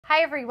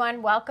Hi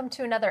everyone, welcome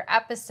to another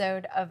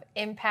episode of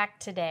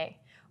Impact Today.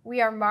 We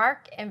are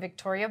Mark and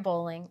Victoria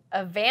Bowling,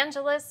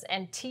 evangelists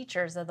and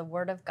teachers of the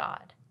Word of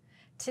God.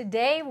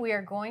 Today we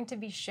are going to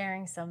be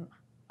sharing some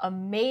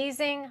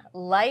amazing,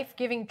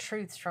 life-giving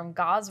truths from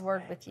God's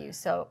Word with you.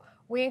 So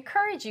we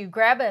encourage you,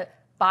 grab a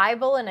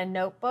Bible and a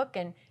notebook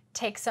and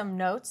take some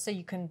notes so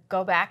you can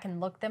go back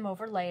and look them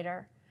over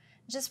later.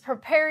 Just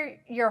prepare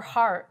your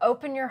heart,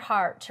 open your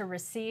heart to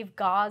receive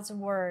God's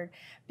word,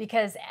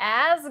 because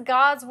as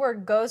God's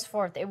word goes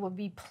forth, it will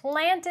be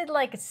planted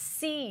like a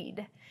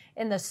seed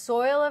in the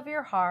soil of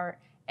your heart,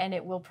 and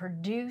it will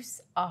produce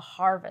a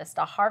harvest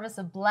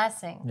of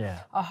blessing,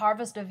 a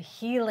harvest of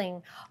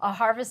healing, a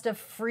harvest of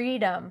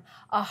freedom,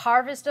 a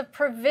harvest of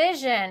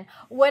provision.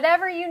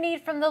 Whatever you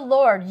need from the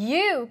Lord,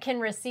 you can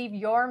receive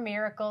your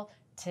miracle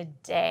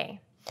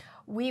today.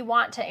 We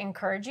want to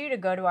encourage you to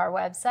go to our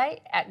website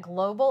at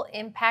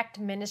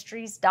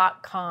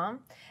globalimpactministries.com.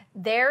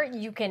 There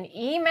you can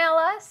email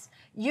us,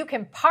 you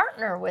can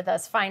partner with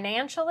us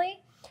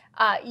financially,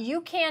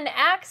 you can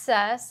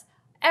access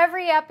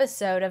every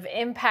episode of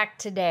Impact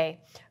Today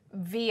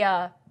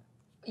via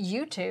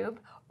YouTube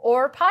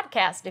or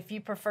podcast if you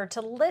prefer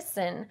to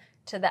listen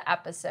to the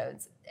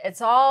episodes.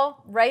 It's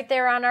all right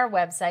there on our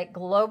website,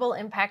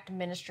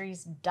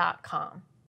 globalimpactministries.com.